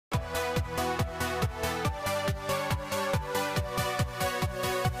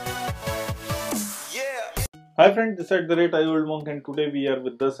Hi friends, this is the rate I old monk and today we are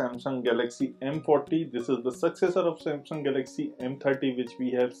with the Samsung Galaxy M40. This is the successor of Samsung Galaxy M30 which we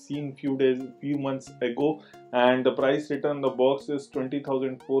have seen few months ago, and the price written on the box is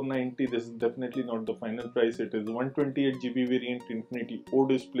 20,490. This is definitely not the final price. It is 128GB variant Infinity O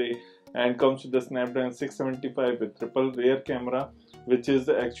display and comes with the Snapdragon 675 with triple rear camera, which is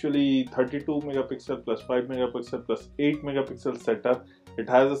actually 32 megapixel plus 5 megapixel plus 8 megapixel setup. It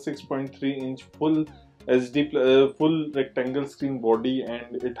has a 6.3-inch full rectangle screen body,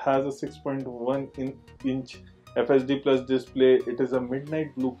 and it has a 6.1-inch FHD plus display. It is a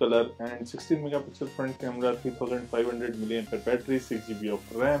midnight blue color and 16 megapixel front camera, 3500 mAh battery, 6GB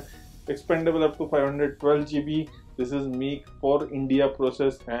of RAM, expandable up to 512GB. This is make for India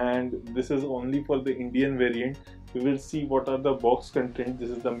process and this is only for the Indian variant. We will see what are the box content. This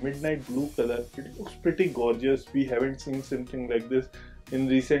is the midnight blue color. It looks pretty gorgeous. We haven't seen something like this in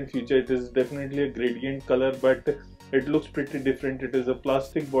recent future. It is definitely a gradient color, but it looks pretty different. It is a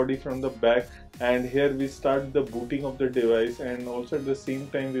plastic body from the back, and here we start the booting of the device, and also at the same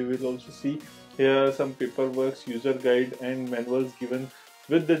time we will also see here some paperwork, user guide and manuals given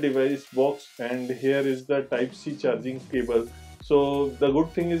with the device box. And here is the Type-C charging cable. So the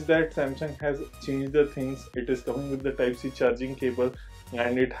good thing is that Samsung has changed the things. It is coming with the Type-C charging cable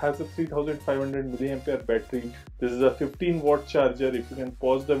and it has a 3500 mAh battery. This is a 15-watt charger. If you can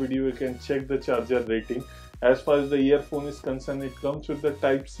pause the video, you can check the charger rating. As far as the earphone is concerned, it comes with the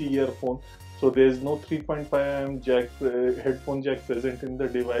Type-C earphone. So there is no 3.5mm jack headphone jack present in the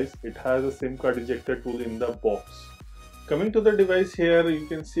device. It has a SIM card ejector tool in the box. Coming to the device, here you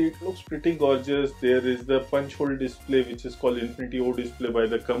can see it looks pretty gorgeous. There is the punch hole display which is called Infinity O display by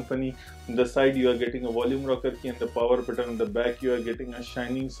the company. On the side you are getting a volume rocker key and the power button. On the back you are getting a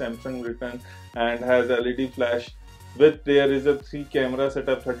shining Samsung written and has LED flash. With there is a 3 camera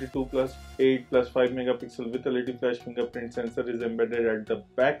setup, 32 plus 8 plus 5 megapixel with LED flash fingerprint sensor is embedded at the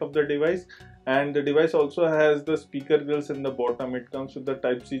back of the device, and the device also has the speaker grills in the bottom. It comes with the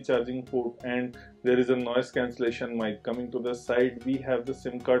Type-C charging port and there is a noise cancellation mic. Coming to the side, we have the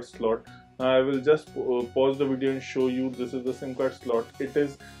SIM card slot. I will just pause the video and show you. This is the SIM card slot. It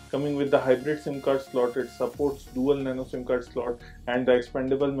is coming with the hybrid SIM card slot. It supports dual nano SIM card slot, and the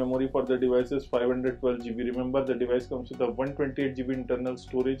expandable memory for the device is 512GB. Remember, the device comes with a 128GB internal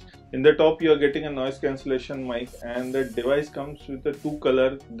storage. In the top you are getting a noise cancellation mic, and the device comes with a 2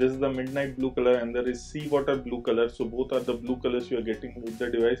 color. This is the midnight blue color and there is sea water blue color. So both are the blue colors you are getting with the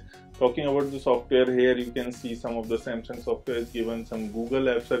device. Talking about the software, here you can see some of the Samsung software is given, some Google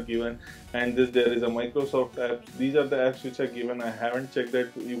apps are given, and there is a Microsoft apps. These are the apps which are given. I haven't checked that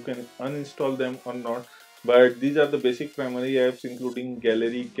you can uninstall them or not, but these are the basic primary apps including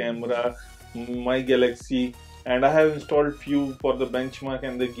gallery, camera, my Galaxy, and I have installed few for the benchmark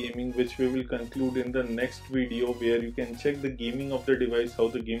and the gaming, which we will conclude in the next video, where you can check the gaming of the device, how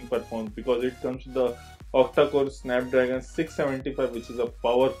the game performs, because it comes with the octa-core Snapdragon 675, which is a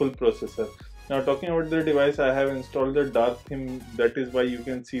powerful processor. Now talking about the device, I have installed the dark theme. That is why you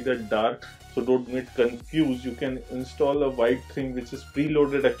can see the dark, so don't get confused. You can install a white theme which is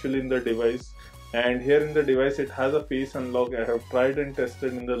preloaded actually in the device. And here in the device it has a face unlock. I have tried and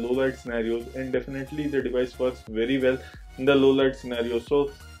tested in the low light scenarios, and definitely the device works very well in the low light scenario.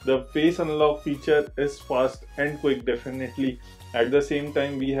 So the face unlock feature is fast and quick definitely. At the same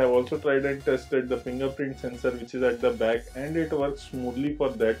time, we have also tried and tested the fingerprint sensor which is at the back, and it works smoothly for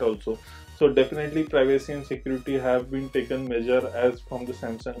that also. So definitely privacy and security have been taken measure as from the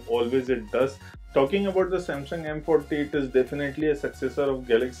Samsung, always it does. Talking about the Samsung M40, it is definitely a successor of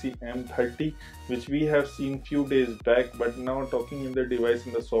Galaxy M30, which we have seen few days back. But now talking in the device,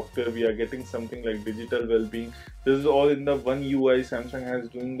 in the software, we are getting something like digital well-being. This is all in the One UI. Samsung has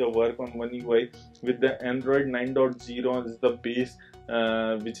doing the work on One UI with the Android 9.0 is the base,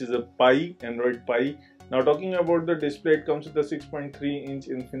 which is a Pie, Android Pie. Now talking about the display, it comes with a 6.3-inch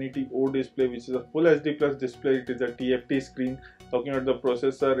Infinity O display, which is a full HD plus display. It is a TFT screen. Talking about the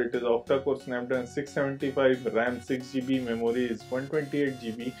processor, it is octa-core Snapdragon 675, RAM 6GB, memory is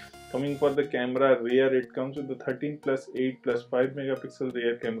 128GB. Coming for the camera rear, it comes with the 13 plus 8 plus 5 megapixel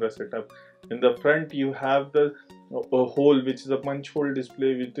rear camera setup. In the front you have the hole, which is a punch hole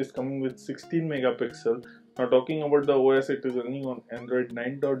display, which is coming with 16 megapixel. Now talking about the OS, it is running on Android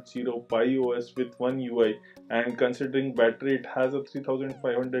 9.0 Pie OS with One UI, and considering battery, it has a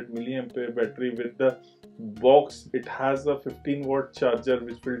 3500 mAh battery. With the box, it has a 15-watt charger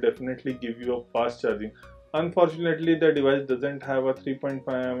which will definitely give you a fast charging. Unfortunately, the device doesn't have a 3.5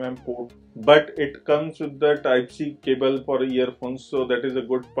 mm port, but it comes with the Type-C cable for earphones, so that is a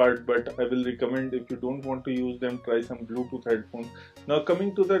good part. But I will recommend, if you don't want to use them, try some Bluetooth headphones. Now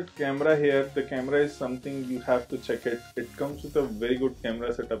coming to the camera here, the camera is something you have to check it. It comes with a very good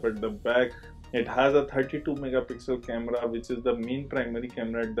camera setup at the back. It has a 32 megapixel camera, which is the main primary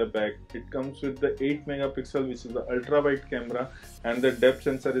camera at the back. It comes with the 8 megapixel, which is the ultra wide camera, and the depth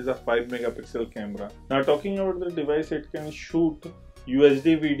sensor is a 5 megapixel camera. Now talking about the device, it can shoot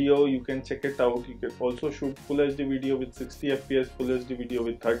UHD video, you can check it out. You can also shoot full HD video with 60 fps, full HD video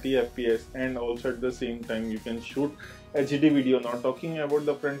with 30 fps, and also at the same time you can shoot HD video. Now talking about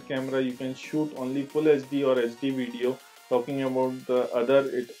the front camera, you can shoot only full HD or HD video. Talking about the other,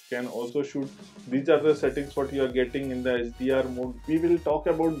 it can also shoot. These are the settings what you are getting in the HDR mode. We will talk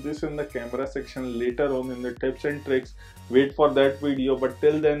about this in the camera section later on in the tips and tricks. Wait for that video, but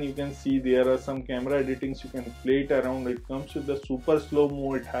till then you can see there are some camera editings, you can play it around. It comes with the super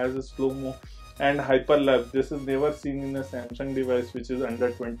slow-mo, it has a slow-mo and hyperlapse. This is never seen in a Samsung device which is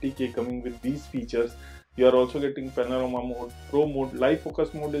under 20k coming with these features. You are also getting panorama mode, pro mode. Live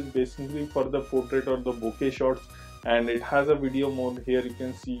focus mode is basically for the portrait or the bokeh shots, and it has a video mode. Here you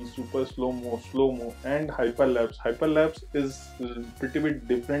can see super slow-mo and hyperlapse. Hyperlapse is pretty bit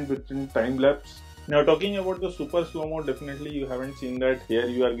different between time lapse. Now talking about the super slow-mo, definitely you haven't seen that. Here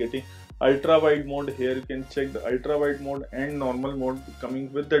you are getting ultra wide mode. Here you can check the ultra wide mode and normal mode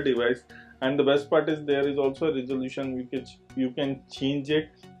coming with the device. And the best part is there is also a resolution which you can change it.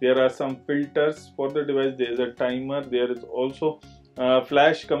 There are some filters for the device. There is a timer. There is also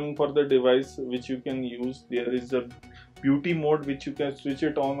flash coming for the device which you can use. There is a beauty mode which you can switch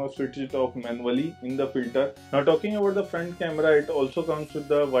it on or switch it off manually in the filter. Now talking about the front camera, it also comes with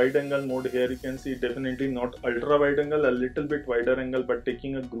the wide angle mode. Here you can see definitely not ultra wide angle, a little bit wider angle, but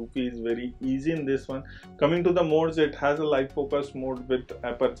taking a groupie is very easy in this one. Coming to the modes, it has a live focus mode with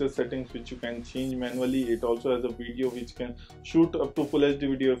aperture settings which you can change manually. It also has a video which can shoot up to full HD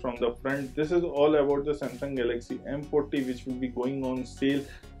video from the front. This is all about the Samsung Galaxy M40, which will be going on sale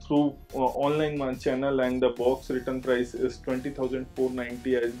through online channel, and the box return price is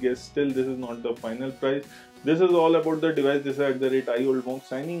 20,490. I guess still this is not the final price. This is all about the device. This is @IOldMonk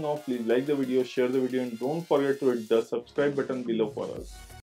signing off. Please like the video, share the video, and don't forget to hit the subscribe button below for us.